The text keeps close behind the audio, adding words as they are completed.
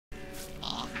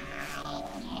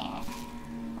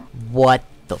What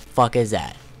the fuck is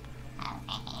that?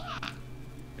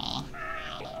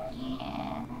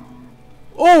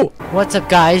 Oh! What's up,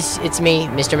 guys? It's me,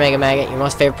 MrMegaMaggot, your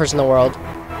most favorite person in the world.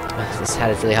 Ugh, this hat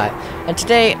is really high. And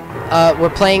today, we're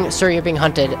playing Sir, You're Being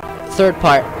Hunted, third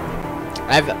part.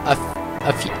 I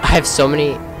have so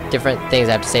many different things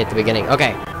I have to say at the beginning.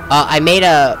 Okay, I made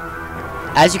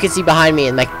as you can see behind me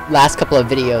in my last couple of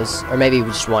videos, or maybe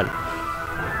just one.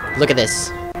 Look at this.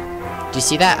 Do you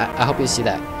see that? I hope you see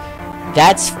that.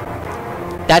 That's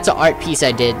an art piece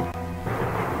I did.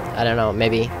 I don't know,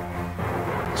 maybe.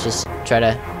 Let's just try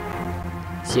to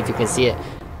see if you can see it.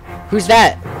 Who's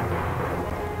that?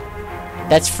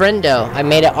 That's Friendo. I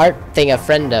made an art thing of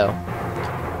Friendo.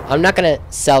 I'm not gonna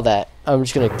sell that. I'm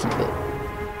just gonna keep it.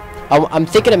 I'm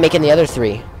thinking of making the other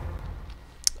three.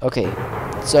 Okay,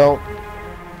 so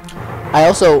I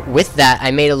also, with that,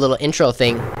 I made a little intro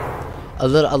thing, a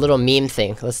little meme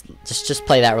thing. Let's just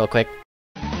play that real quick.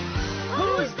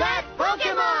 Who's that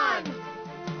Pokemon?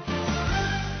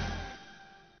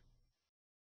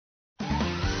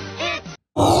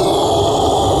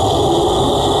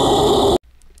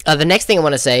 The next thing I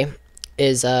want to say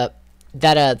is that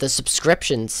the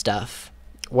subscription stuff,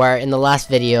 where in the last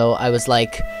video I was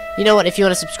like, you know what, if you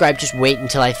want to subscribe, just wait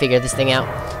until I figure this thing out.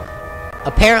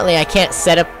 Apparently I can't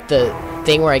set up the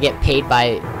thing where I get paid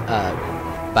by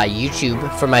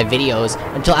YouTube for my videos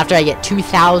until after I get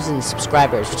 2,000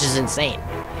 subscribers, which is insane.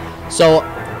 So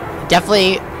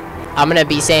definitely I'm gonna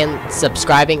be saying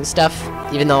subscribing stuff,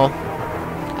 even though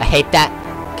I hate that,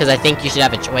 because I think you should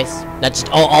have a choice. Not just,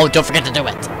 oh, don't forget to do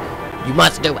it. You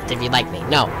must do it if you like me.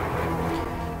 No.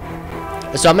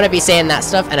 So I'm gonna be saying that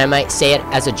stuff, and I might say it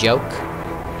as a joke.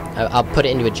 I'll put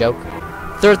it into a joke.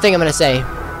 Third thing I'm gonna say,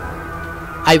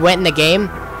 I went in the game.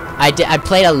 I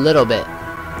played a little bit.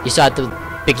 You saw at the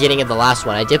beginning of the last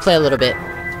one. I did play a little bit.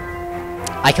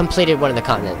 I completed one of the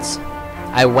continents.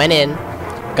 I went in,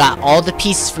 got all the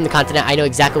pieces from the continent. I know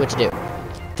exactly what to do.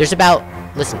 There's about,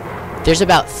 listen, there's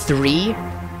about 3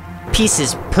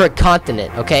 pieces per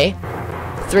continent, okay?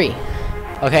 3,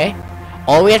 okay?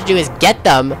 All we have to do is get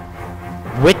them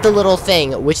with the little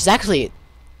thing, which is actually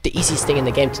the easiest thing in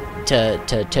the game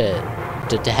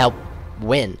to help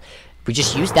win. We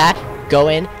just use that, go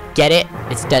in, get it,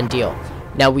 it's done deal.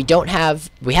 Now we have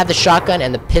the shotgun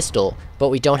and the pistol, but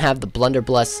we don't have the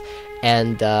blunderbuss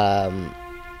and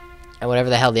whatever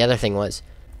the hell the other thing was.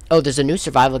 Oh, there's a new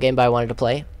survival game I wanted to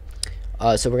play.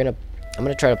 So I'm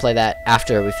gonna try to play that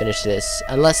after we finish this,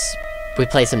 unless we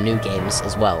play some new games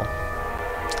as well,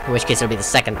 in which case it'll be the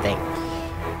second thing.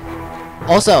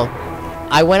 Also,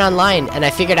 I went online and I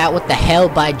figured out what the hell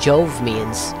by Jove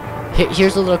means.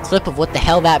 Here's a little clip of what the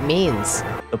hell that means.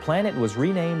 The planet was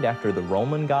renamed after the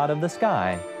Roman god of the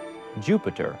sky,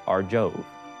 Jupiter, or Jove.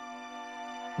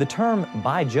 The term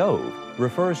by Jove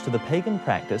refers to the pagan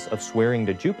practice of swearing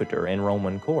to Jupiter in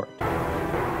Roman court.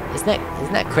 Isn't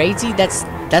that crazy? That's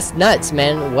nuts,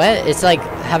 man. What? It's like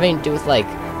having to do with like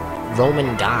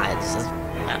Roman gods.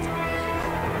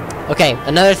 Okay,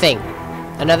 another thing.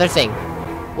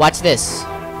 Watch this.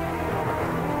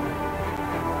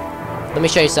 Let me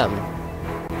show you something.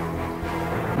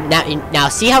 Now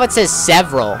see how it says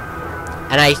several?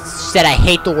 And I said I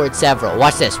hate the word several.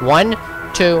 Watch this. 1,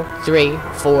 2, 3,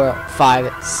 4,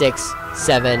 5, 6,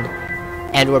 7,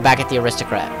 and we're back at the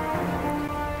aristocrat.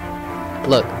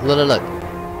 Look.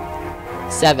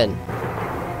 7.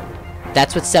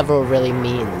 That's what several really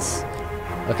means.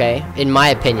 Okay? In my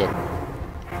opinion.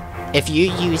 If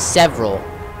you use several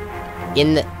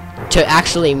to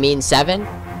actually mean 7,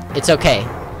 it's okay.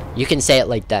 You can say it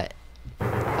like that.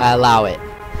 I allow it.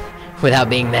 Without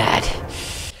being mad.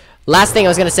 Last thing I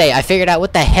was gonna say, I figured out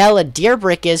what the hell a deer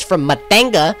brick is from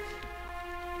Matenga.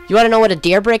 You wanna know what a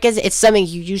deer brick is? It's something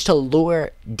you use to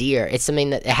lure deer. It's something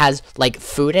that has like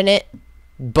food in it,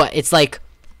 but it's like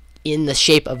in the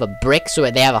shape of a brick, so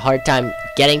they have a hard time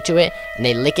getting to it, and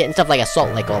they lick it and stuff, like a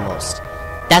salt lick almost.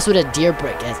 That's what a deer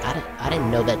brick is. I didn't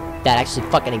know that actually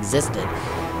fucking existed.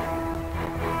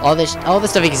 All this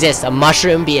stuff exists. A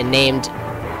mushroom being named,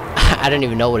 I don't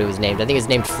even know what it was named. I think it was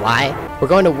named Fly. We're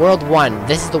going to World 1.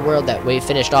 This is the world that we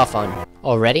finished off on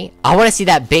already. I want to see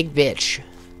that big bitch.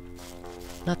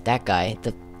 Not that guy.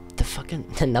 The fucking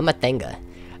Matenga.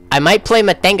 I might play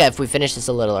Matenga if we finish this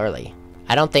a little early.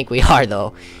 I don't think we are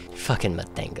though. Fucking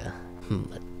Matenga.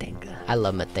 Matenga. I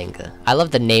love Matenga. I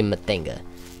love the name Matenga.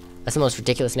 That's the most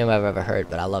ridiculous name I've ever heard,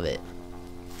 but I love it.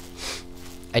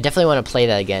 I definitely want to play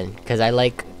that again, because I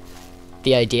like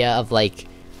the idea of like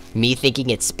me thinking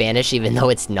it's Spanish even though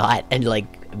it's not, and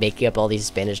like making up all these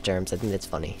Spanish terms. I think that's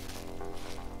funny.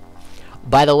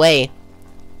 By the way,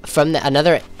 from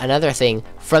another thing,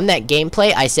 from that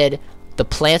gameplay, I said The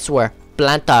plants were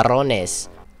plantarones.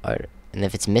 Or, and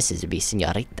if it's misses, it'd be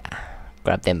señorita.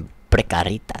 Grab them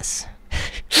bricaritas.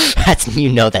 That's,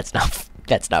 you know, that's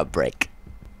not brick.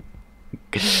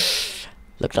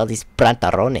 Look at all these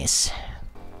plantarones.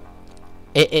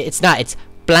 It's not, it's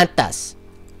plantas.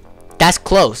 That's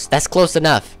close. That's close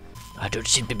enough. I don't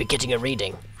seem to be getting a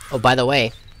reading. Oh, by the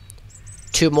way,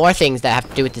 2 more things that have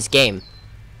to do with this game.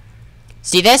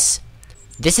 See this?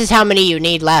 This is how many you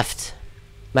need left,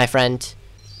 my friend.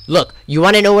 Look, you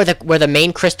want to know where the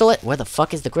main crystal is? Where the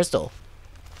fuck is the crystal?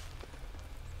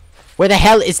 Where the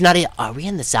hell is not it? Are we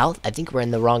in the south? I think we're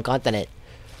in the wrong continent.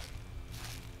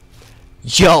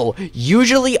 Yo,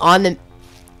 usually on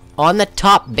the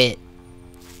top bit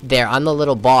there, on the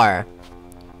little bar,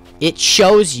 it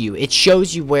shows you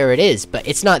where it is, but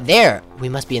it's not there. We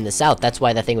must be in the south. That's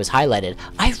why the thing was highlighted.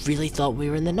 I really thought we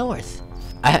were in the north.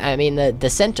 I mean the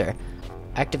center.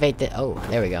 Activate the, oh,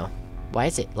 there we go. Why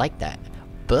is it like that?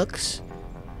 Books?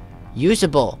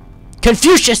 Usable.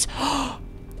 Confucius! Oh,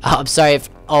 I'm sorry if,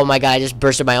 oh my god, I just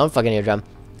bursted my own fucking eardrum.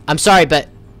 I'm sorry, but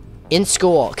in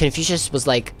school, Confucius was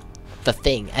like the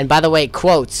thing. And by the way,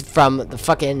 quotes from the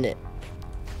fucking,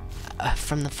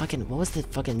 what was the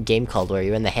fucking game called where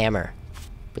you're in the hammer?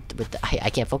 I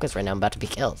can't focus right now, I'm about to be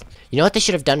killed. You know what they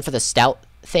should have done for the stout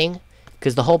thing?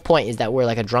 Because the whole point is that we're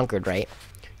like a drunkard, right?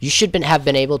 You should have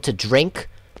been able to drink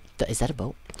is that a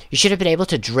boat? You should have been able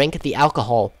to drink the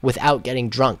alcohol without getting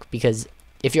drunk, because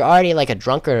if you're already like a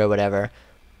drunkard or whatever,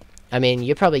 I mean,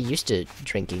 you're probably used to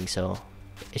drinking, so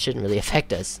it shouldn't really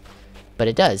affect us. But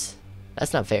it does.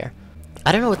 That's not fair.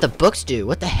 I don't know what the books do.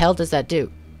 What the hell does that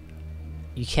do?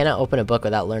 You cannot open a book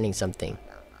without learning something.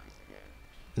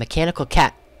 Mechanical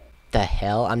cat. The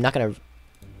hell? I'm not gonna...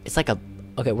 It's like a...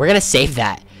 Okay, we're gonna save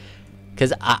that.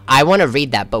 Because I want to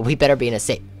read that, but we better be in a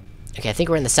safe... Okay, I think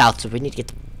we're in the south, so we need to get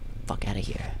the fuck out of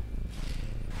here.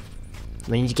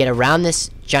 We need to get around this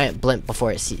giant blimp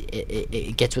before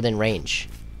it gets within range.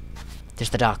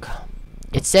 There's the dock.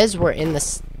 It says we're in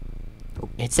the...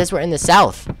 It says we're in the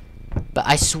south. But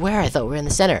I swear I thought we were in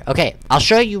the center. Okay, I'll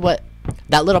show you what...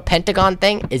 That little pentagon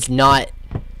thing is not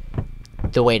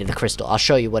the way to the crystal. I'll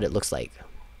show you what it looks like.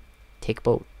 Take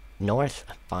boat north?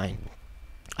 Fine.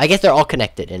 I guess they're all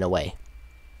connected in a way.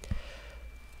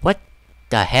 What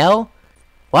the hell?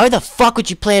 Why the fuck would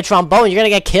you play a trombone? You're gonna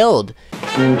get killed.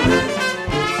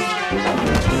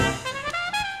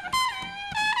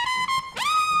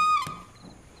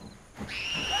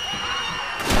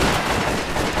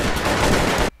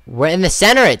 We're in the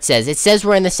center, it says. It says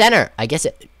we're in the center. I guess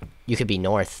you could be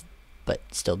north, but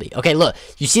still be. Okay, look.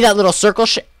 You see that little circle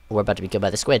shit? We're about to be killed by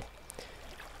the squid.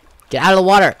 Get out of the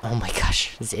water. Oh my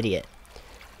gosh, this idiot.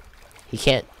 He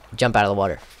can't jump out of the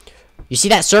water. You see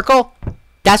that circle?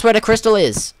 That's where the crystal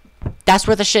is. That's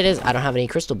where the shit is. I don't have any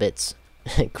crystal bits.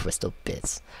 Crystal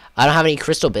bits. I don't have any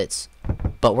crystal bits.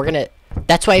 But we're gonna...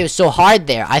 That's why it was so hard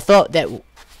there. I thought that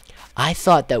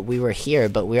we were here,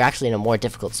 but we were actually in a more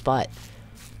difficult spot.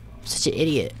 Such an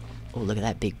idiot. Oh, look at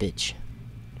that big bitch.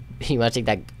 You wanna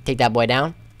take that boy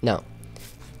down? No.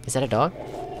 Is that a dog?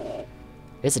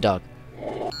 It's a dog.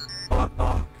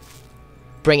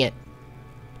 Bring it.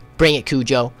 Bring it,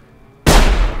 Cujo.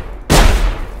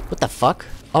 What the fuck?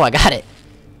 Oh, I got it.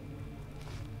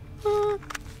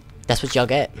 That's what y'all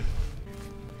get.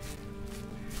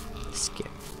 Scared.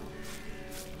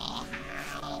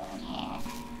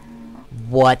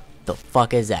 What the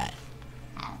fuck is that?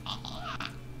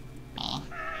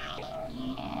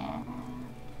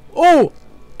 Oh!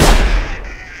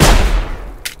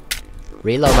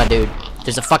 Reload, my dude.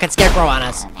 There's a fucking scarecrow on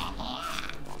us.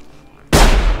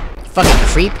 You fucking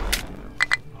creep.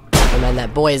 Oh man,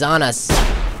 that boy is on us.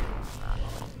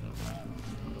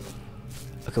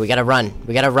 Okay, we gotta run.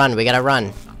 We gotta run. We gotta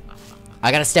run.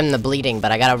 I gotta stem the bleeding,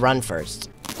 but I gotta run first.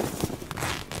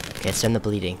 Okay, stem the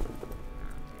bleeding.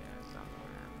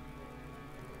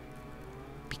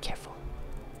 Be careful.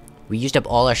 We used up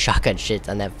all our shotgun shit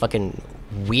on that fucking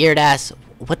weird ass...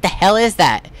 What the hell is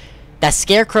that? That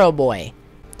scarecrow boy.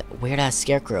 That weird ass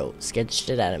scarecrow scared the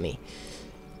shit out of me.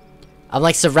 I'm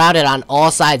like surrounded on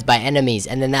all sides by enemies,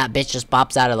 and then that bitch just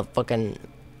pops out of the fucking...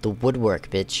 the woodwork,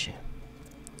 bitch.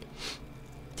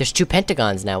 There's 2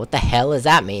 pentagons now. What the hell does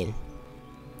that mean?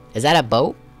 Is that a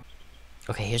boat?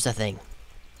 Okay, here's the thing.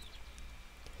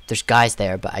 There's guys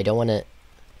there, but I don't want to...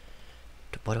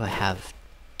 What do I have?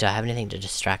 Do I have anything to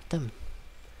distract them?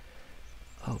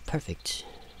 Oh, perfect.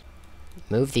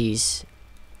 Move these.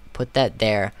 Put that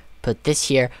there. Put this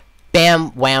here. Bam,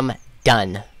 wham,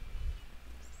 done.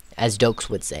 As Dokes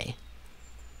would say.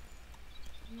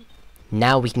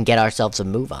 Now we can get ourselves a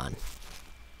move on.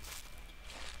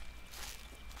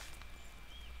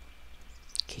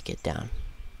 Okay, get down.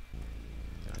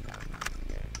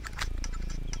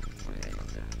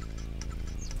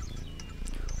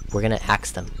 We're gonna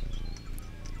ask them.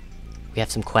 We have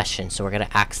some questions, so we're gonna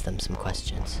ask them some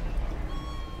questions.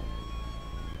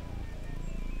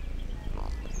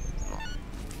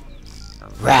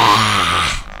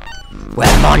 Rah!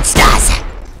 We're monsters!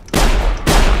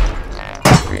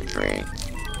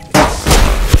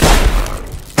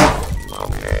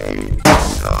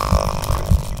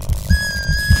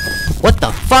 What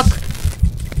the fuck?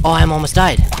 Oh, I'm almost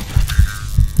died.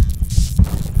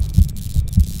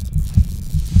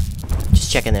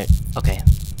 Just checking there. Okay.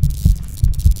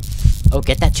 Oh,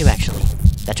 get that too, actually.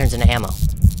 That turns into ammo.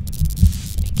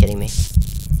 Are you kidding me?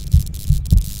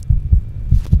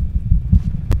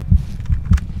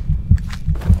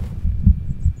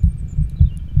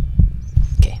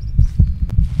 Okay.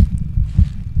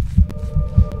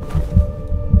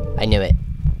 I knew it.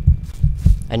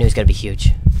 I knew it was gonna be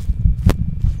huge.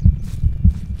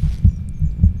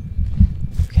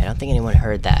 Okay, I don't think anyone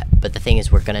heard that, but the thing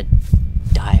is, we're gonna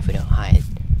die if we don't hide.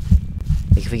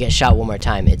 Like, if we get shot one more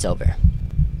time, it's over.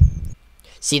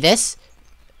 See this?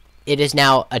 It is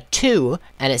now a 2,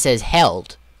 and it says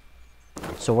held.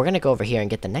 So we're gonna go over here and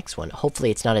get the next one.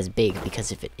 Hopefully it's not as big,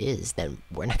 because if it is, then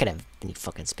we're not gonna have any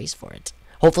fucking space for it.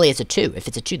 Hopefully it's a 2. If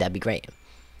it's a 2, that'd be great.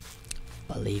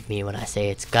 Believe me when I say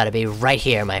it's gotta be right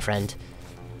here, my friend.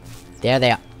 There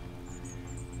they are.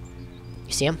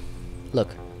 You see him? Look.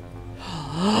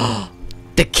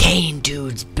 The cane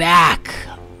dude's back!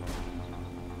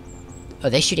 Are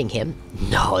they shooting him?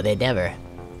 No, they never.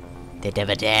 They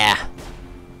never dare.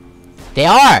 They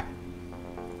are!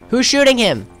 Who's shooting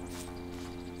him?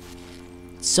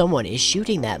 Someone is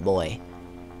shooting that boy.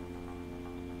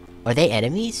 Are they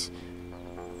enemies?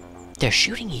 They're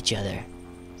shooting each other.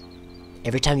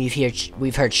 Every time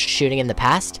we've heard shooting in the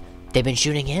past, they've been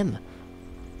shooting him.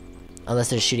 Unless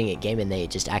they're shooting at game and they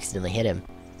just accidentally hit him.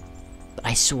 But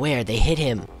I swear, they hit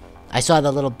him. I saw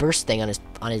the little burst thing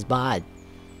on his bod.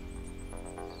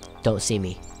 Don't see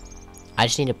me. I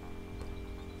just need to...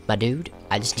 My dude,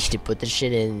 I just need to put the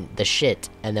shit in the shit,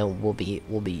 and then we'll be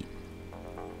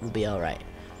alright.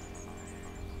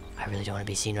 I really don't want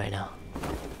to be seen right now.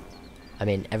 I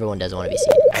mean, everyone doesn't want to be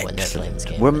seen when they're playing this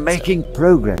game. We're making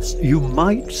progress. You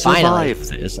might survive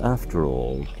this after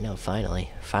all. I know, finally.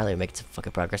 Finally, we're making some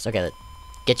fucking progress. Okay,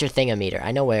 get your thingometer.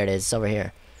 I know where it is. It's over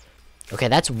here. Okay,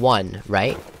 that's 1,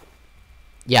 right?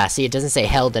 Yeah, see, it doesn't say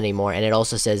held anymore, and it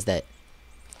also says that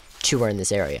 2 are in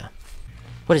this area.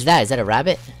 What is that? Is that a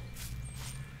rabbit?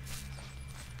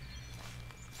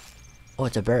 Oh,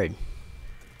 it's a bird.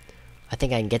 I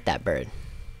think I can get that bird.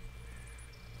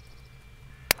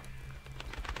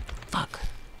 Fuck.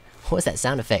 What was that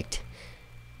sound effect?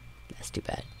 That's too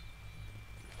bad.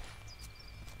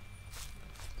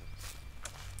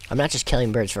 I'm not just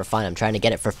killing birds for fun. I'm trying to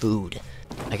get it for food.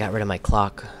 I got rid of my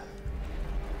clock.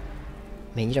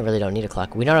 I mean, you really don't need a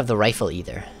clock. We don't have the rifle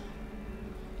either.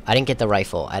 I didn't get the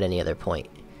rifle at any other point.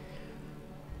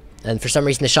 And for some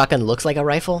reason, the shotgun looks like a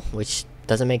rifle, which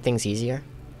doesn't make things easier.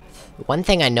 One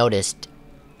thing I noticed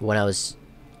when I was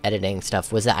editing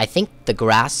stuff was that I think the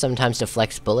grass sometimes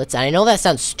deflects bullets. And I know that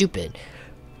sounds stupid,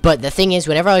 but the thing is,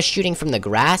 whenever I was shooting from the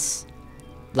grass,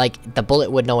 like, the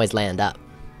bullet wouldn't always land up.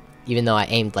 Even though I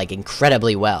aimed, like,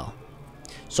 incredibly well.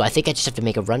 So I think I just have to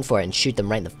make a run for it and shoot them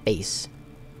right in the face.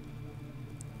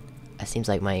 That seems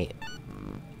like my...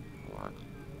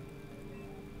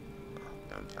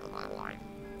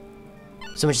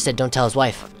 Someone just said, don't tell his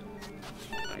wife.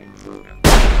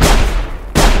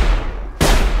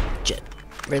 Shit.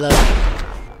 Reload.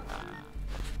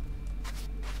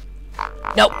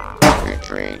 Nope.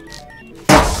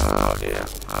 Oh dear.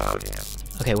 Oh dear.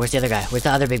 Okay, where's the other guy? Where's the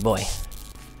other big boy?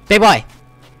 Big boy!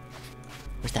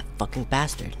 Where's that fucking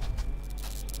bastard?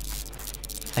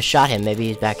 I shot him. Maybe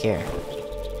he's back here.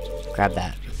 Grab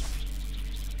that.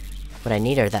 What I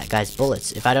need are that guy's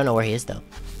bullets. If I don't know where he is, though.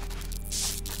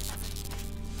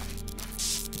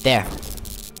 There.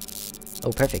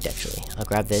 Oh, perfect, actually. I'll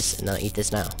grab this, and I'll eat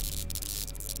this now.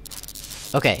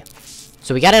 Okay.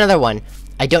 So we got another one.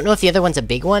 I don't know if the other one's a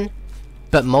big one,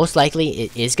 but most likely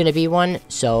it is going to be one,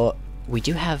 so we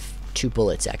do have 2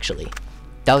 bullets, actually.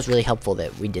 That was really helpful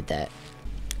that we did that.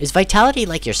 Is vitality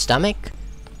like your stomach?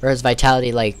 Or is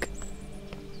vitality like...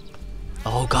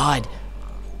 Oh, God.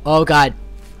 Oh, God.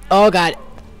 Oh, God.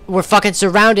 We're fucking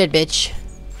surrounded, bitch.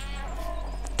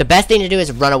 The best thing to do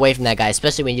is run away from that guy,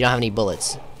 especially when you don't have any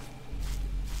bullets.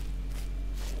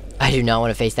 I do not want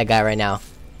to face that guy right now.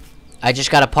 I just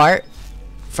got a part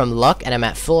from luck, and I'm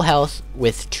at full health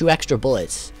with 2 extra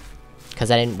bullets.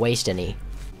 Because I didn't waste any.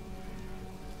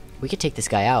 We could take this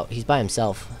guy out. He's by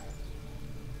himself.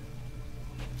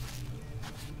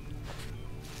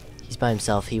 by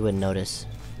himself, he wouldn't notice.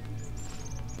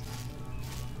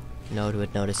 Node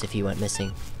would notice if he went missing.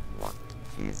 What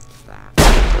is that?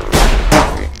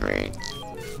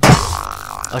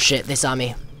 Oh shit, they saw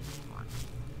me.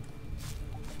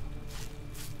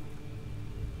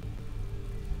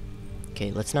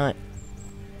 Okay, let's not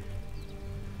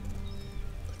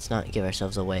give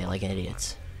ourselves away like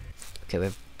idiots.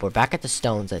 Okay, we're back at the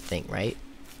stones, I think, right?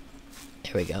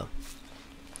 There we go.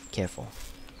 Careful.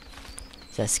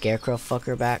 Is that scarecrow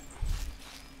fucker back?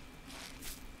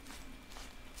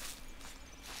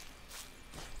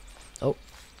 Oh.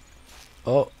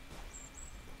 Oh.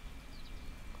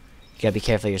 You gotta be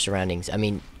careful of your surroundings. I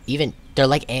mean, even, they're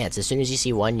like ants. As soon as you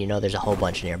see one, you know there's a whole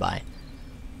bunch nearby.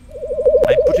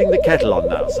 I'm putting the kettle on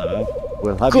now, sir.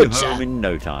 We'll have Good, you sir. home in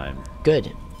no time.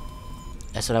 Good.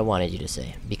 That's what I wanted you to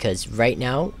say. Because right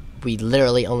now, we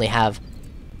literally only have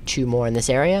 2 more in this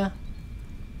area.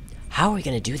 How are we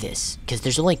gonna do this? Because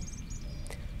there's only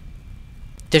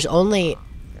this.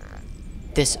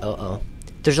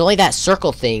 There's only that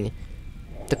circle thing,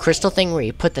 the crystal thing where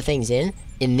you put the things in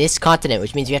this continent,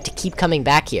 which means we have to keep coming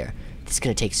back here. This is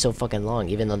gonna take so fucking long,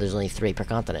 even though there's only 3 per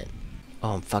continent.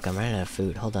 Oh fuck! I'm running out of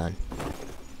food. Hold on.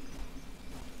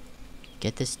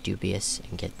 Get this dubious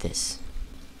and get this.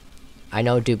 I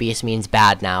know dubious means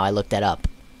bad now. I looked that up.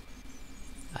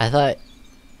 I thought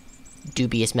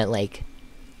dubious meant like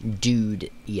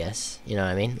dude, yes. You know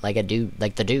what I mean? Like a dude,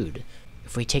 like the dude.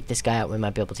 If we take this guy out, we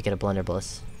might be able to get a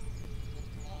blunderbuss.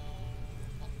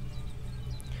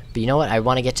 But you know what? I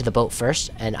want to get to the boat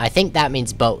first, and I think that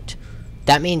means boat.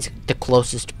 That means the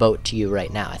closest boat to you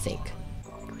right now, I think.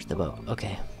 Where's the boat?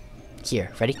 Okay.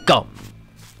 Here. Ready? Go!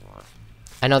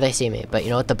 I know they see me, but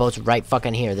you know what? The boat's right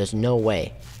fucking here. There's no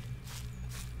way.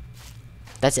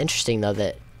 That's interesting, though,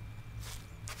 that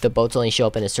the boats only show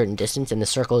up in a certain distance, and the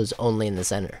circle is only in the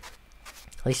center.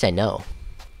 At least I know.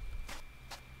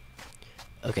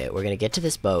 Okay, we're gonna get to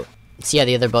this boat. See how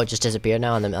the other boat just disappeared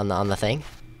now on the thing?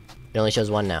 It only shows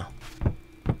 1 now.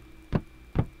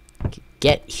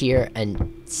 Get here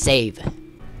and save.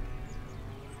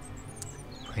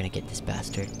 We're gonna get this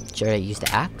bastard. Should I use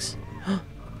the axe?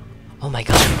 Oh my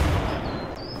god.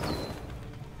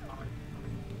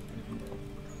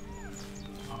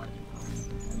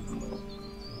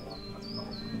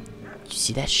 Did you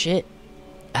see that shit?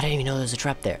 I didn't even know there was a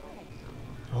trap there.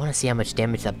 I want to see how much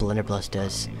damage that blunderbuss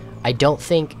does. I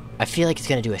feel like it's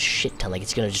gonna do a shit ton, like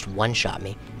it's gonna just one-shot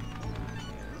me.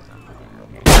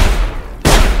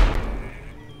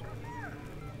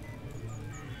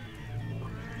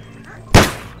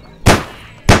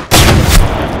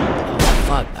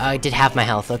 I did half my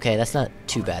health. Okay, that's not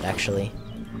too bad, actually.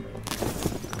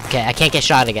 Okay, I can't get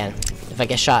shot again. If I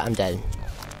get shot, I'm dead.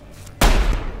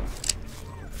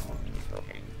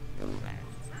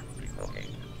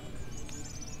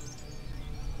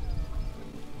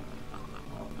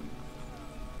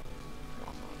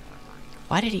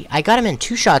 Why did he... I got him in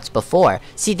 2 shots before.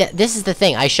 See, this is the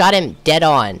thing. I shot him dead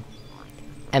on.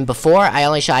 And before, I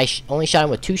only shot him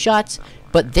with 2 shots.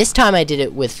 But this time I did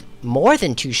it with more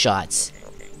than 2 shots.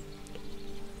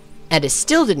 And it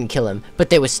still didn't kill him, but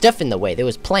there was stuff in the way. There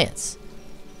was plants.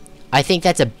 I think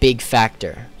that's a big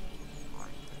factor.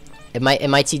 It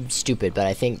might seem stupid, but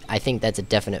I think that's a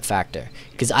definite factor.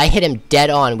 Because I hit him dead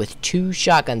on with 2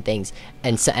 shotgun things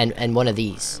and one of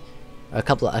these, or a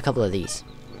couple of these.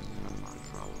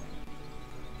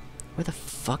 Where the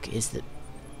fuck is the?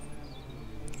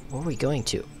 Where are we going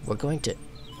to? We're going to. It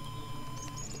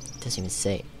doesn't even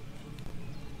say.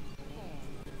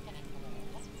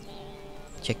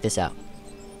 Check this out.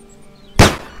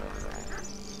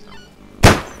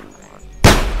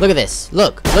 Look at this.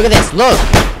 Look at this.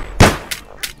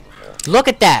 Look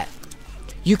at that.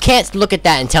 You can't look at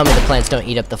that and tell me the plants don't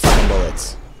eat up the fucking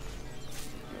bullets.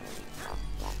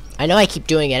 I know I keep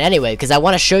doing it anyway because I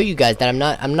want to show you guys that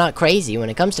I'm not crazy when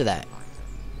it comes to that.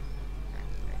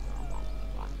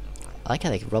 I like how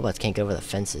the robots can't get over the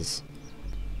fences.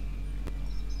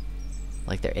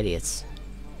 Like they're idiots.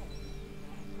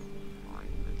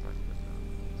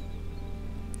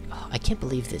 Oh, I can't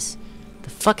believe this. The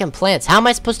fucking plants. How am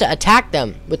I supposed to attack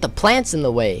them with the plants in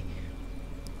the way?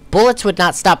 Bullets would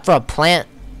not stop for a plant. Are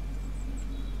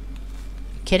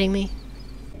you kidding me?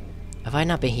 Have I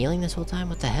not been healing this whole time?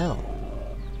 What the hell?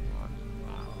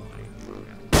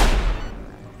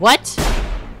 What?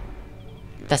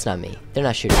 That's not me. They're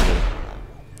not shooting me.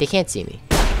 They can't see me.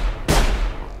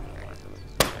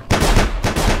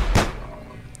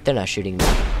 They're not shooting me.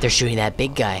 They're shooting that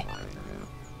big guy.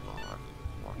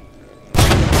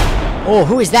 Oh,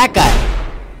 who is that guy?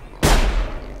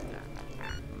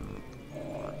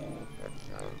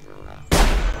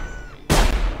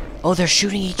 Oh, they're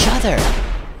shooting each other.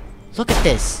 Look at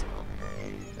this.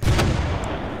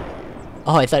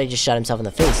 Oh, I thought he just shot himself in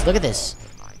the face. Look at this.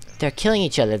 They're killing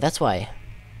each other, that's why.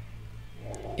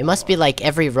 It must be like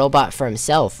every robot for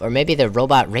himself. Or maybe they're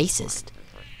robot racist.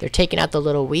 They're taking out the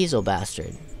little weasel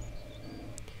bastard.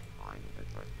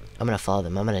 I'm gonna follow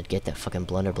them. I'm gonna get that fucking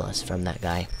blunderbuss from that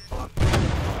guy.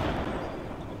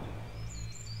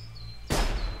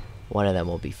 One of them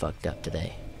will be fucked up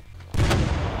today.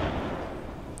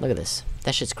 Look at this.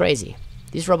 That shit's crazy.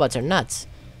 These robots are nuts.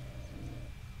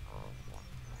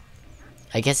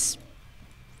 I guess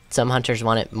some hunters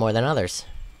want it more than others.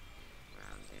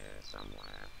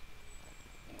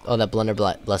 Oh, that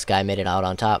blunderbuss guy made it out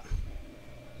on top.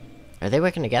 Are they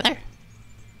working together?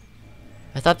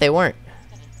 I thought they weren't.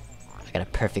 I got a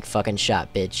perfect fucking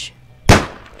shot, bitch.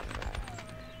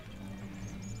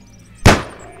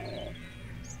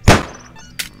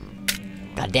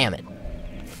 God damn it.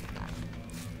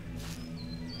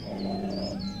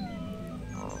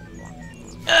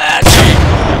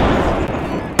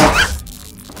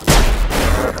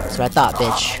 That's what I thought,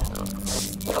 bitch.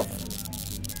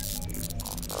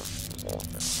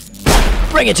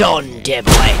 Bring it on, dear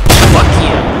boy. Fuck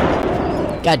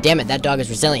you. God damn it, that dog is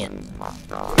resilient.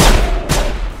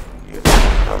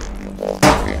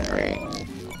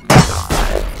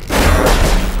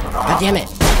 God damn it.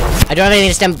 I don't have anything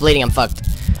to stem the bleeding, I'm fucked.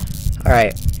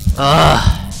 Alright.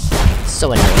 Ugh.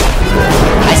 So annoying.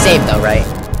 I saved though, right?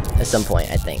 At some point,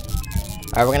 I think.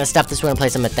 Alright, we're gonna stop this. We're gonna play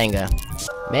some Matenga.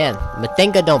 Man,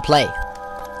 Matenga don't play.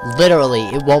 Literally,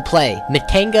 it won't play.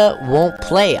 Matenga won't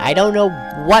play. I don't know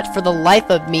what for the life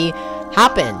of me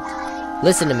happened.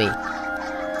 Listen to me.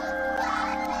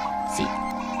 See?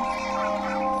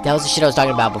 That was the shit I was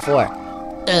talking about before.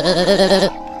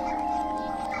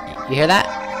 You hear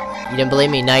that? You didn't believe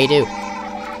me, now you do.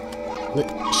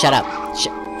 Shut up.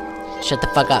 Shut the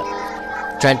fuck up.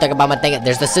 Trying to talk about Matenga.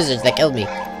 There's the scissors that killed me.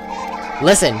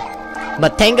 Listen.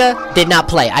 Matenga did not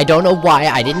play. I don't know why.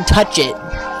 I didn't touch it.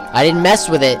 I didn't mess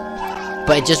with it.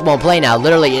 But it just won't play now.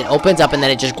 Literally, it opens up and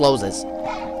then it just closes.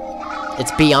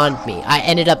 It's beyond me. I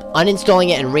ended up uninstalling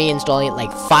it and reinstalling it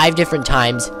like 5 different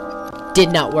times.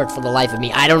 Did not work for the life of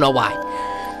me. I don't know why.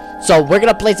 So we're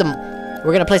gonna play some.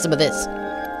 We're gonna play some of this.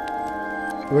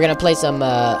 We're gonna play some.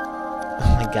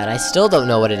 Oh my god, I still don't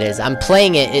know what it is. I'm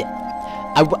playing it.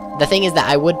 The thing is that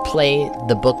I would play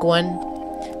the book one,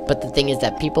 but the thing is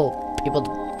that people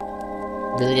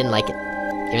really didn't like it,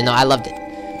 even though I loved it.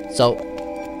 So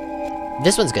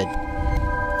this one's good.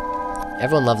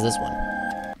 Everyone loves this one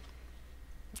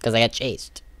because I got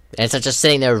chased, and it's not just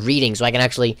sitting there reading, so I can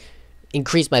actually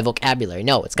increase my vocabulary.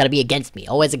 No, it's gotta be against me.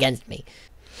 Always against me.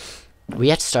 We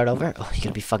have to start over? Oh, you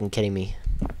gotta be fucking kidding me.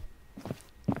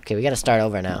 Okay, we gotta start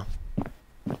over now.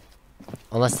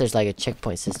 Unless there's like a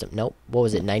checkpoint system. Nope. What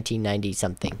was it? 1990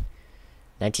 something.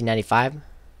 1995?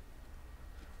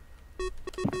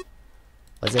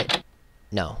 Was it?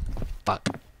 No. Fuck.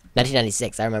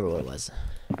 1996. I remember what it was.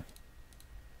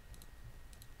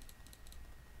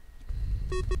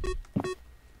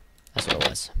 That's what it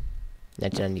was.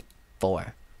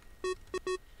 1994.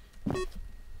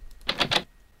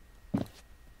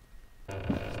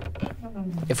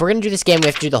 If we're gonna do this game, we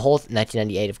have to do the whole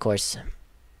 1998, of course.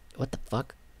 What the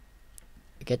fuck?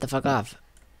 Get the fuck off.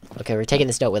 Okay, we're taking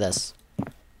this note with us.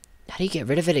 How do you get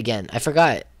rid of it again? I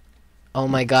forgot. Oh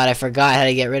my god, I forgot how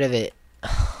to get rid of it.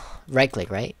 Right click,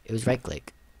 right? It was right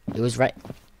click. It was right.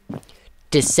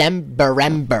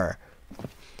 December.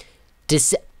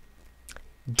 December.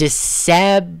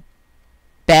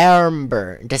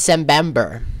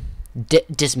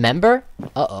 Dismember?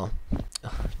 Uh-oh.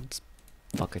 This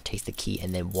fucker takes the key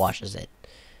and then washes it.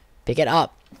 Pick it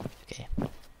up. Okay.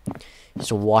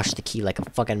 Just wash the key like a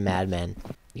fucking madman.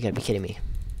 You gotta be kidding me.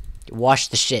 Wash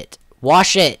the shit.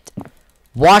 Wash it!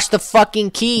 Wash the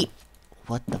fucking key!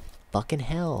 What the fucking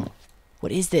hell?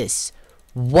 What is this?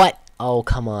 What? Oh,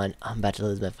 come on. I'm about to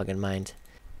lose my fucking mind.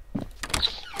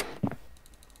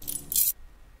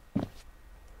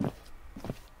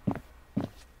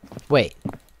 Wait.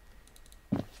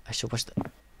 I should wash the...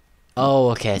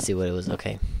 Oh, okay, I see what it was.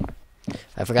 Okay.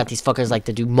 I forgot these fuckers like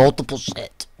to do multiple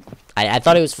shit. I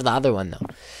thought it was for the other one, though.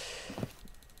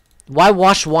 Why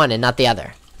wash one and not the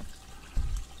other?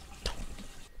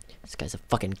 This guy's a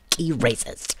fucking key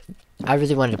racist. I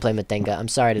really wanted to play Matenga. I'm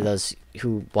sorry to those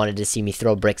who wanted to see me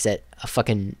throw bricks at a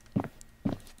fucking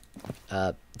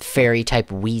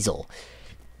fairy-type weasel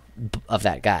of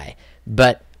that guy.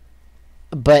 But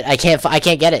I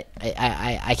can't get it.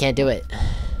 I can't do it.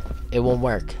 It won't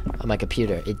work on my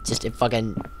computer. It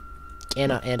fucking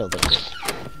cannot handle it.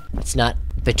 It's not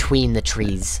between the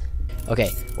trees.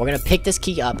 Okay, we're gonna pick this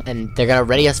key up, and they're gonna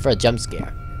ready us for a jump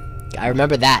scare. I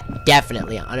remember that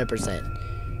definitely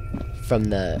 100% from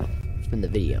the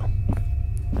video.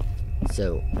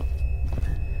 So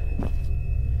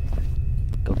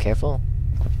go careful.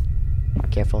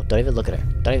 Careful. Don't even look at her.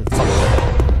 Don't even fucking look at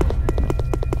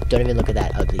her. Don't even look at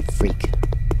that ugly freak.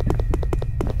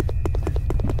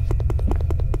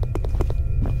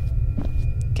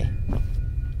 Okay.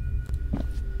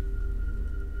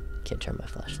 Can't turn my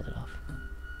flashlight off.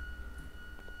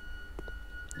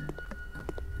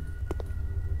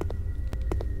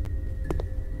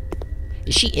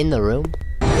 Is she in the room?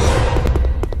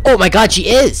 Oh my god, she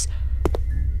is!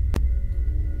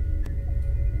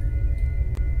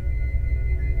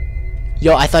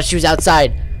 Yo, I thought she was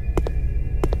outside.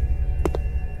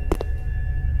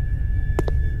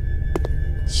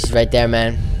 She's right there,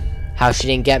 man. How she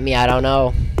didn't get me, I don't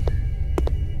know.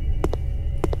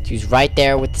 She was right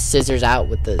there with the scissors out,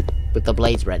 with the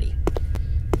blades ready.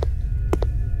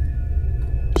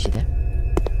 Is she there?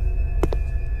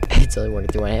 It's only working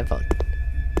through my headphone.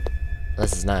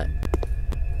 Unless it's not.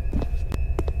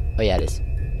 Oh yeah, it is.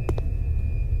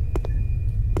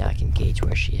 Now I can gauge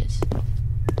where she is.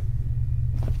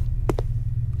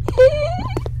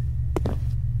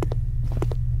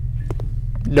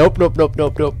 Nope.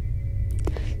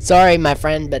 Sorry, my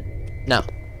friend, but no.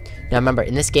 Now remember,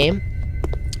 in this game,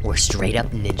 we're straight up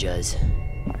ninjas.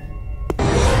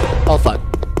 Oh fuck.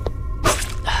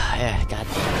 Yeah, god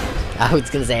damn. I was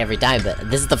gonna say every time, but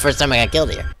this is the first time I got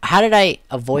killed here. How did I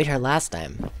avoid her last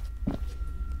time?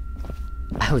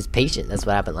 I was patient. That's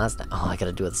what happened last time. Oh, I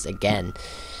gotta do this again.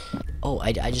 Oh,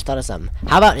 I just thought of something.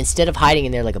 How about instead of hiding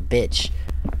in there like a bitch,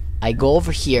 I go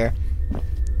over here,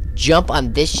 jump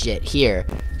on this shit here,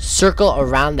 circle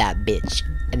around that bitch,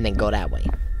 and then go that way.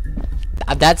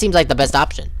 That seems like the best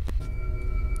option.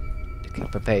 Okay,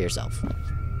 prepare yourself.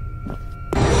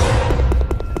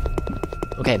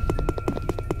 Okay.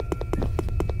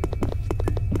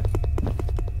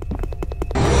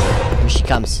 Here she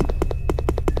comes.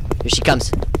 Here she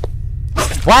comes.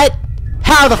 What?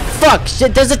 How the fuck?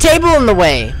 Shit, there's a table in the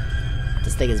way.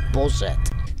 This thing is bullshit.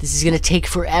 This is gonna take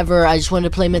forever. I just wanted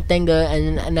to play Matenga,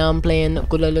 and now I'm playing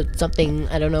something,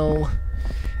 I don't know.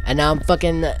 And now I'm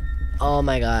fucking, oh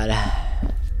my god.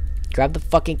 Grab the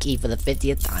fucking key for the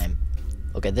 50th time.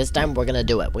 Okay, this time we're gonna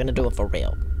do it. We're gonna do it for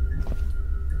real.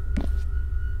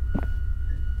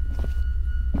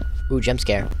 Ooh, jump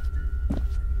scare.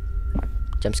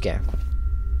 Jump scare.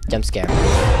 Jump scare.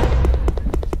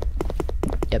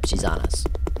 Yep, she's on us.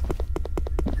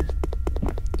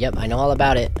 Yep, I know all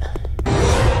about it.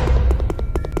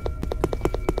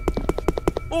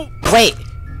 Oh, wait!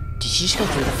 Did she just go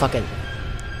through the fucking...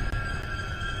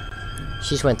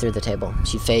 She just went through the table.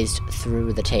 She phased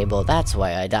through the table. That's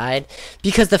why I died.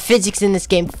 Because the physics in this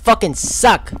game fucking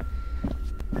suck!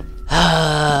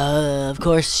 Of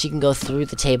course, she can go through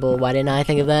the table. Why didn't I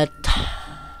think of that?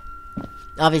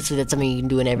 Obviously, that's something you can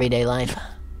do in everyday life.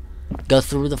 Go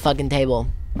through the fucking table.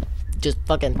 Just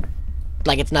fucking...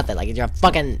 Like it's nothing. Like you're a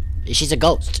fucking... She's a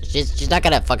ghost. She's not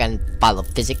gonna fucking follow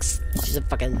physics. She's a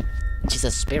fucking... She's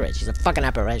a spirit. She's a fucking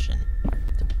apparition.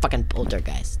 She's a fucking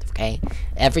poltergeist, okay?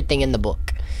 Everything in the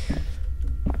book.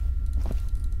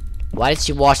 Why did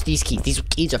she wash these keys? These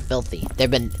keys are filthy. They've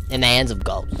been in the hands of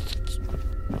ghosts.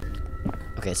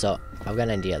 Okay, so I've got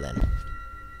an idea then.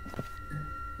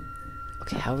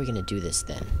 Okay, how are we gonna do this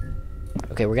then?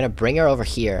 Okay, we're gonna bring her over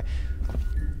here.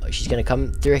 She's gonna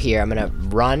come through here. I'm gonna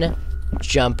run,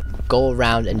 jump, go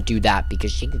around, and do that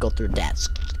because she can go through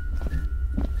desks.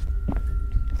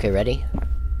 Okay, ready?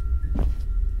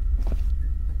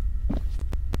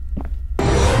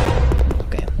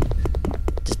 Okay.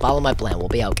 Just follow my plan. We'll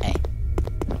be okay.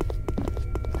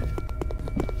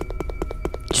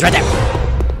 She's right there!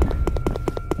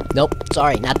 Nope.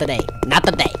 Sorry. Not today. Not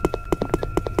today.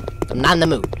 I'm not in the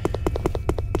mood.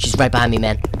 She's right behind me,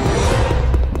 man.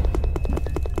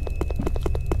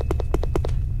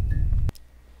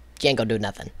 She ain't gonna do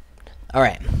nothing.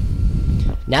 Alright.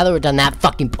 Now that we're done that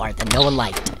fucking part that no one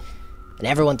liked, and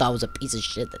everyone thought was a piece of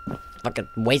shit that fucking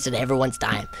wasted everyone's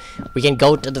time, we can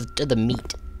go to the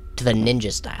meat, to the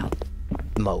ninja style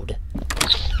mode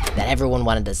that everyone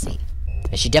wanted to see.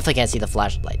 And she definitely can't see the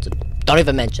flashlight, so don't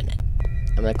even mention it.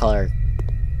 I'm gonna call her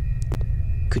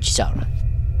Kuchisake.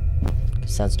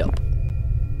 Sounds dope.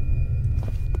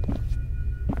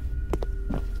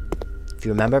 If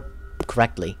you remember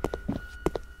correctly,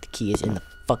 the key is in the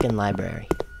fucking library.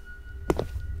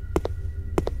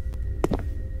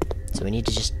 So we need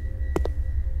to just...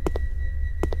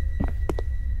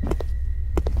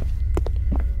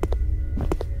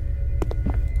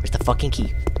 Where's the fucking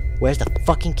key? Where's the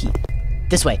fucking key?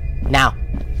 This way. Now.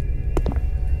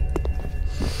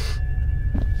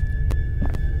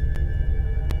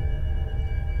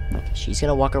 She's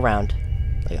gonna walk around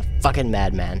like a fucking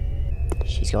madman.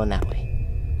 She's going that way.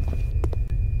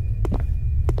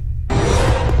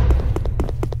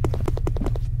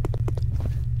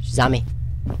 She's on me.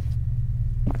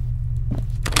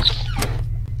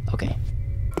 Okay.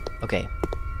 Okay.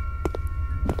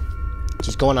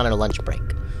 She's going on her lunch break.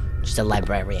 She's a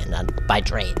librarian by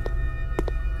trade.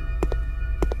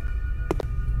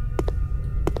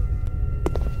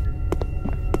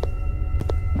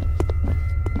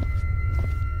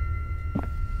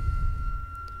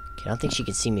 Okay, I don't think she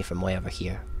can see me from way over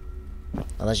here.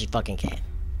 Unless she fucking can.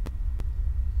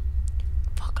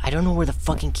 Fuck, I don't know where the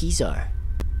fucking keys are.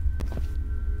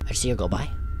 I see her go by.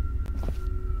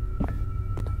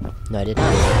 No, I did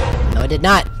not. No, I did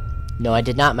not. No, I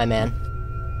did not, my man.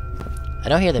 I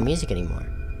don't hear the music anymore.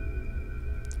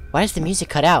 Why does the music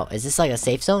cut out? Is this like a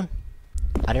safe zone?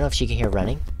 I don't know if she can hear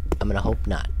running. I'm gonna hope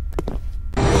not.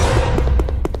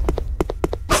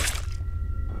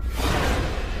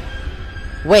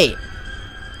 Wait.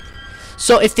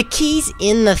 So if the key's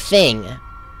in the thing,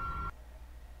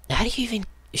 how do you even...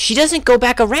 She doesn't go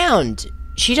back around.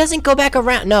 She doesn't go back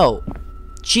around. No.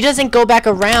 She doesn't go back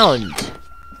around.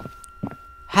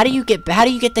 How do you get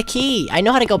the key? I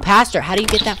know how to go past her. How do you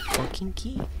get that fucking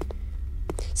key?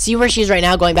 See where she is right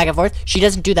now going back and forth? She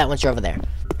doesn't do that once you're over there.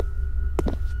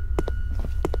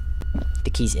 The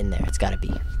key's in there. It's gotta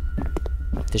be.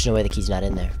 There's no way the key's not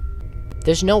in there.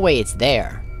 There's no way it's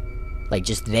there. Like,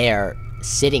 just there,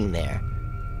 sitting there.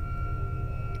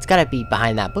 It's gotta be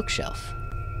behind that bookshelf.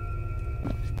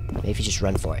 Maybe if you just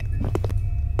run for it.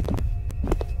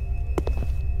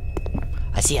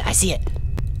 I see it, I see it!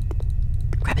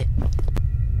 Grab it.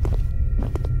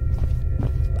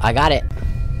 I got it.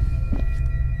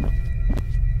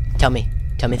 Tell me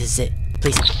this is it,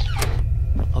 please.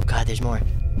 Oh god, there's more.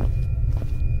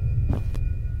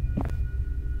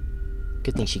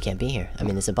 Good thing she can't be here. I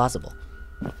mean, it's impossible.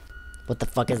 What the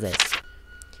fuck is this?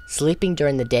 Sleeping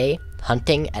during the day,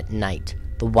 hunting at night.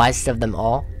 The wisest of them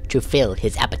all, to fill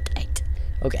his appetite.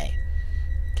 Okay.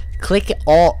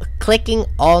 Clicking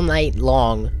all night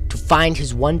long to find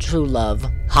his one true love.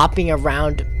 Hopping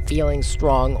around, feeling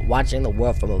strong, watching the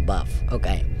world from above.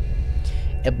 Okay.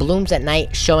 It blooms at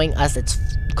night, showing us its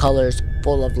colors,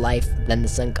 full of life. Then the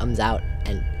sun comes out,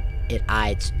 and it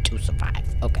hides to survive.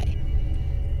 Okay.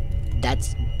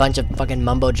 That's a bunch of fucking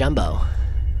mumbo jumbo.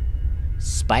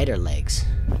 Spider legs.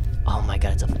 Oh my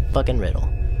god, it's a fucking riddle.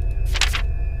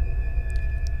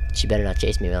 She better not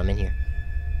chase me while I'm in here.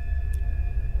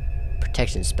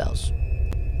 Protection spells.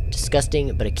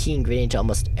 Disgusting, but a key ingredient to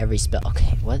almost every spell.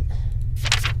 Okay, what?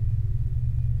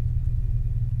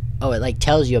 Oh, it like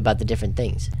tells you about the different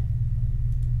things.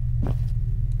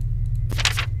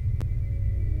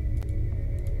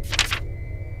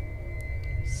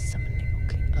 Summoning,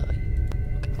 okay.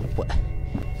 Okay, what?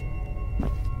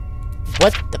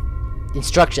 What the?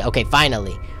 Instruction. Okay,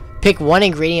 finally. Pick one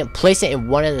ingredient, place it in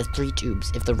one of the 3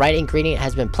 tubes. If the right ingredient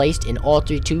has been placed in all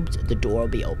 3 tubes, the door will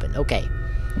be open. Okay.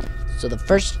 So the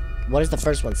first, what does the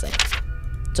first one say?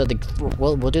 So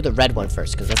we'll do the red one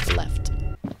first, because that's the left.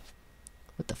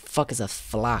 What the fuck is a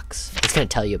phlox? It's gonna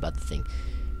tell you about the thing.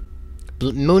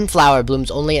 Moonflower blooms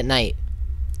only at night.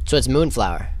 So it's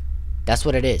moonflower. That's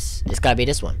what it is. It's gotta be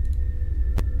this one.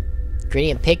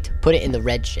 Ingredient picked, put it in the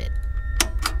red shit.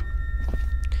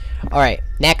 Alright,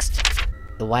 next.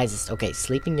 The wisest. Okay,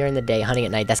 sleeping during the day, hunting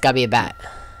at night. That's gotta be a bat.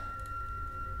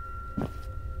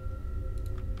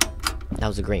 That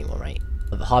was a green one, right?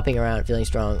 Of hopping around, feeling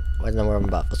strong, wasn't the world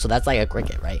above. So that's like a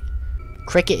cricket, right?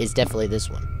 Cricket is definitely this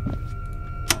one.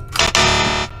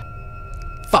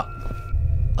 Fuck.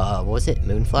 What was it?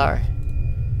 Moonflower?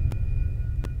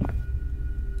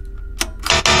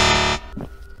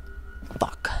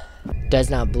 Fuck. Does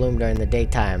not bloom during the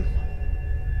daytime.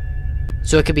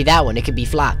 So it could be that one. It could be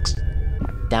phlox.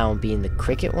 Down being the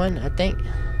cricket one, I think.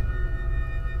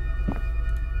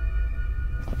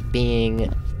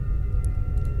 Being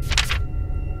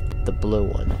the blue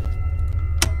one.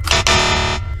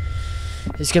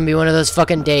 It's gonna be one of those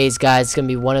fucking days, guys. It's gonna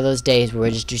be one of those days where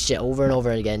we just do shit over and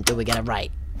over again until we get it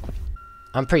right.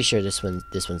 I'm pretty sure this one's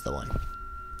the one.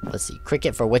 Let's see.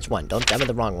 Cricket for which one? Don't tell me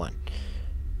the wrong one.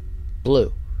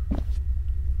 Blue.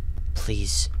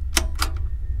 Please.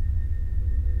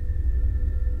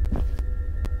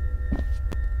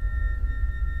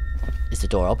 Is the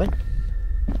door open?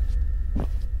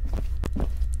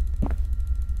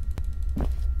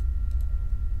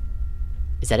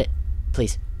 Is that it?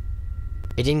 Please.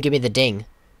 It didn't give me the ding.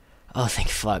 Oh, thank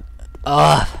fuck.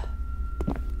 Ugh.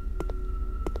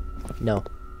 No.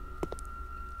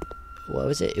 What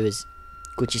was it? It was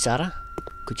Kuchisake?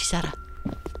 Kuchisake.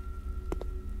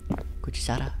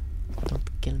 Kuchisake.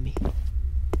 Don't kill me.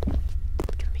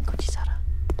 Don't kill me, Kuchisake.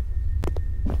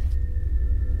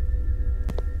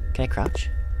 Can I crouch?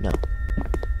 No.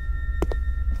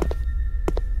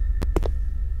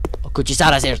 Oh,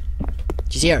 Kuchisake's here.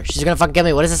 She's here. She's gonna fucking kill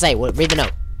me. What does it say? Read the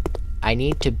note. I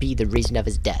need to be the reason of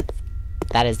his death.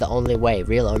 That is the only way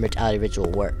real immortality ritual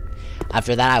will work.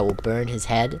 After that, I will burn his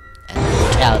head, and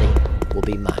immortality will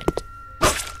be mine.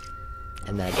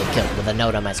 And then I get killed with a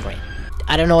note on my screen.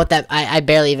 I don't know what that... I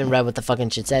barely even read what the fucking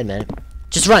shit said, man.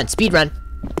 Just run. Speed run.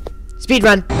 Speed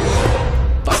run.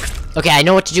 Fuck. Okay, I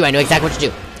know what to do. I know exactly what to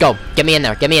do. Go. Get me in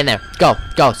there. Get me in there. Go.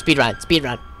 Go. Speed run. Speed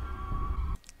run.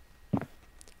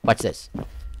 Watch this.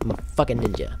 I'm a fucking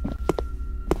ninja.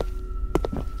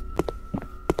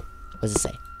 What does it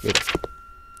say? Read it.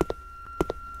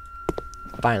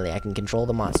 Finally, I can control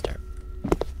the monster.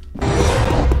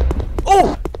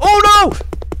 Oh! Oh no!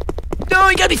 No,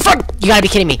 you gotta be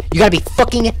kidding me. You gotta be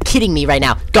fucking kidding me right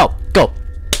now. Go, go.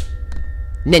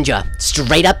 Ninja.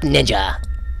 Straight up ninja.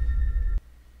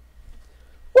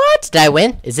 What? Did I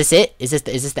win? Is this it? Is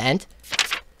this the end?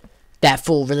 That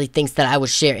fool really thinks that I will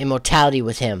share immortality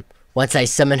with him. Once I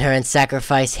summon her and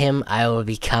sacrifice him, I will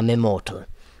become immortal.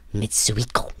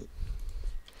 Mitsuiko.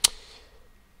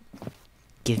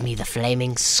 Give me the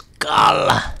flaming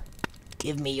skull.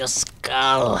 Give me your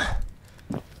skull.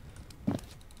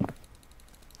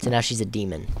 So now she's a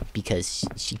demon because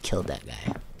she killed that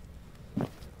guy.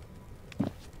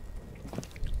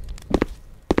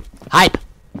 Hide!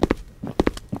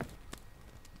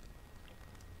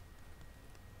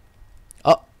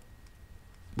 Oh.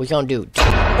 What you gonna do?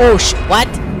 Oh what?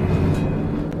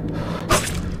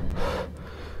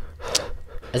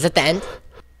 Is that the end?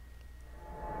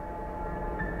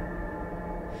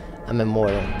 I'm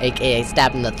immortal, aka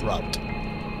stabbed in the throat.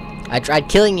 I tried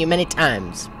killing you many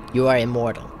times. You are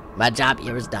immortal. My job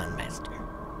here is done, master.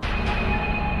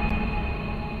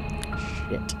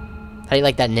 Shit. How do you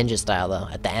like that ninja style, though,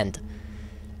 at the end?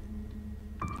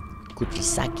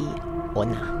 Kuchisake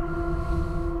Onna.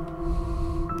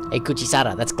 Hey,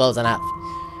 Kuchisake, that's close enough.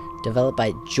 Developed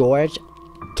by George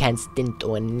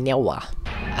Constantinewa.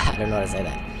 I don't know how to say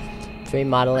that. 3D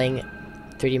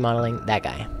modeling, that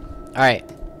guy. Alright.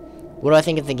 What do I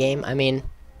think of the game? I mean...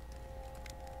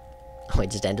 Oh, it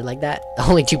just ended like that?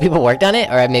 Only 2 people worked on it?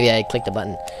 Or maybe I clicked a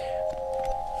button.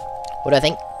 What do I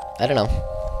think? I don't know.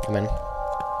 I mean...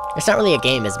 It's not really a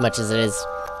game as much as it is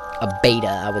a beta,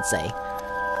 I would say.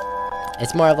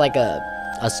 It's more of like a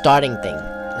starting thing.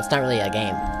 It's not really a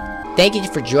game. Thank you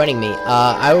for joining me.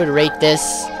 I would rate this...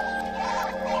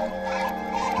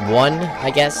 1,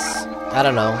 I guess. I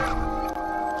don't know.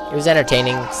 It was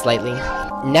entertaining, slightly.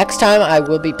 Next time, I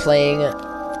will be playing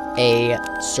a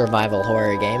survival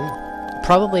horror game.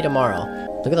 Probably tomorrow.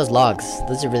 Look at those logs.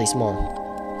 Those are really small.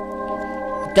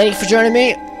 Thank you for joining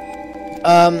me.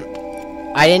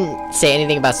 I didn't say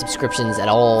anything about subscriptions at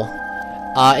all.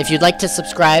 If you'd like to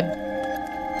subscribe,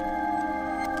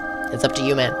 it's up to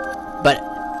you, man. But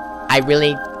I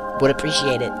really would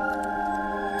appreciate it.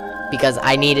 Because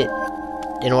I need it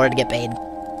in order to get paid.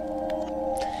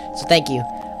 So thank you.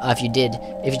 If you did.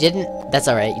 If you didn't, that's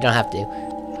alright. You don't have to.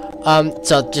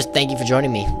 So just thank you for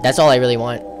joining me. That's all I really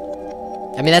want.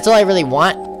 I mean, that's all I really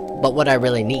want, but what I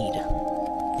really need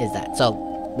is that. So,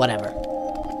 whatever.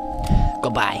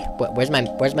 Goodbye. Where's my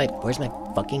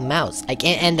fucking mouse? I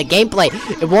can't end the gameplay.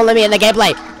 It won't let me end the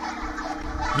gameplay.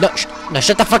 No,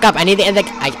 shut the fuck up. I need to end the...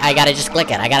 I gotta just click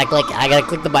it. I gotta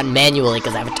click the button manually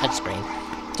because I have a touchscreen.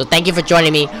 So thank you for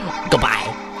joining me.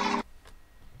 Goodbye.